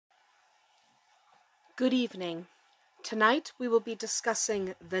Good evening. Tonight we will be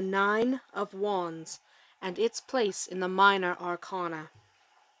discussing the Nine of Wands and its place in the minor arcana.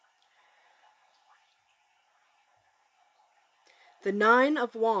 The Nine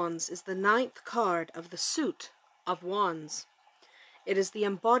of Wands is the ninth card of the suit of Wands. It is the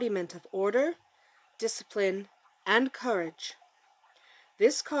embodiment of order, discipline, and courage.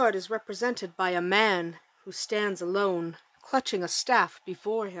 This card is represented by a man who stands alone, clutching a staff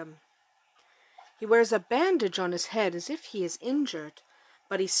before him. He wears a bandage on his head as if he is injured,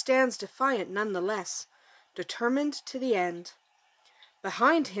 but he stands defiant nonetheless, determined to the end.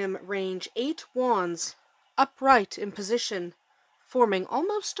 Behind him range 8 wands, upright in position, forming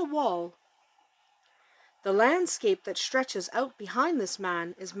almost a wall. The landscape that stretches out behind this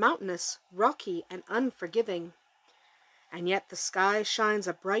man is mountainous, rocky, and unforgiving. And yet the sky shines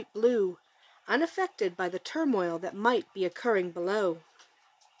a bright blue, unaffected by the turmoil that might be occurring below.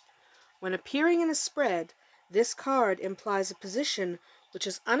 When appearing in a spread, this card implies a position which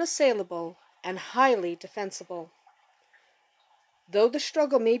is unassailable and highly defensible. Though the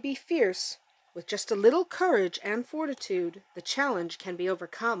struggle may be fierce, with just a little courage and fortitude, the challenge can be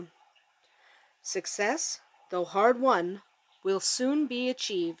overcome. Success, though hard won, will soon be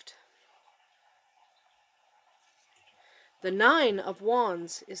achieved. The Nine of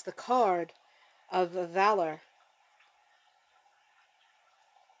Wands is the card of valor.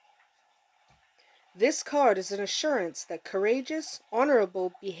 This card is an assurance that courageous,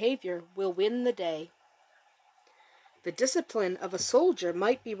 honorable behavior will win the day. The discipline of a soldier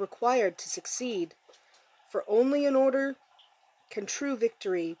might be required to succeed, for only in order can true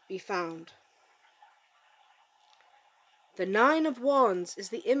victory be found. The Nine of Wands is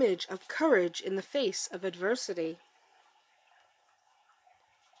the image of courage in the face of adversity.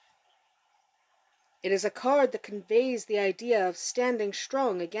 It is a card that conveys the idea of standing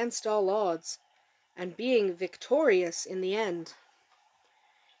strong against all odds, and being victorious in the end.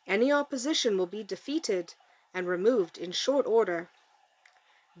 Any opposition will be defeated and removed in short order.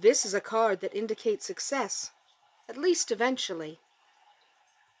 This is a card that indicates success, at least eventually.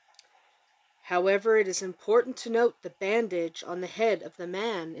 However, it is important to note the bandage on the head of the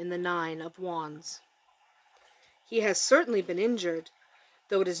man in the Nine of Wands. He has certainly been injured,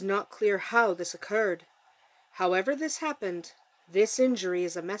 though it is not clear how this occurred. However this happened, this injury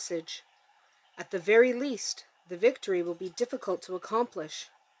is a message. At the very least, the victory will be difficult to accomplish.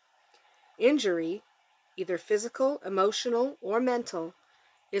 Injury, either physical, emotional, or mental,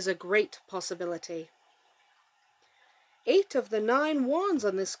 is a great possibility. 8 of the 9 wands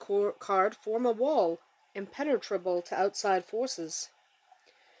on this card form a wall, impenetrable to outside forces.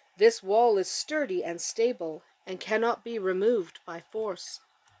 This wall is sturdy and stable, and cannot be removed by force.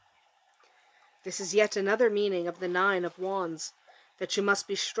 This is yet another meaning of the Nine of Wands, that you must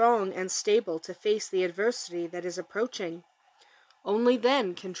be strong and stable to face the adversity that is approaching. Only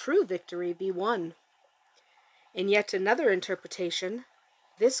then can true victory be won. In yet another interpretation,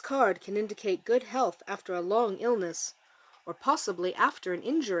 this card can indicate good health after a long illness, or possibly after an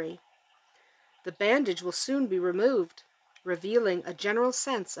injury. The bandage will soon be removed, revealing a general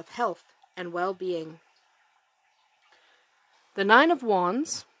sense of health and well-being. The Nine of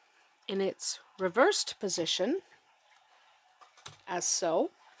Wands, in its reversed position, as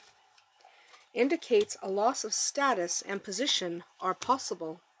so, indicates a loss of status and position are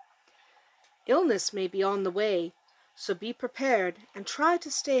possible. Illness may be on the way, so be prepared and try to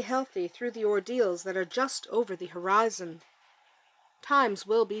stay healthy through the ordeals that are just over the horizon. Times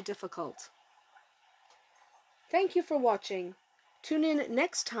will be difficult. Thank you for watching. Tune in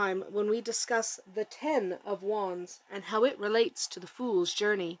next time when we discuss the 10 of Wands and how it relates to the Fool's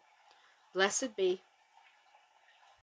journey. Blessed be.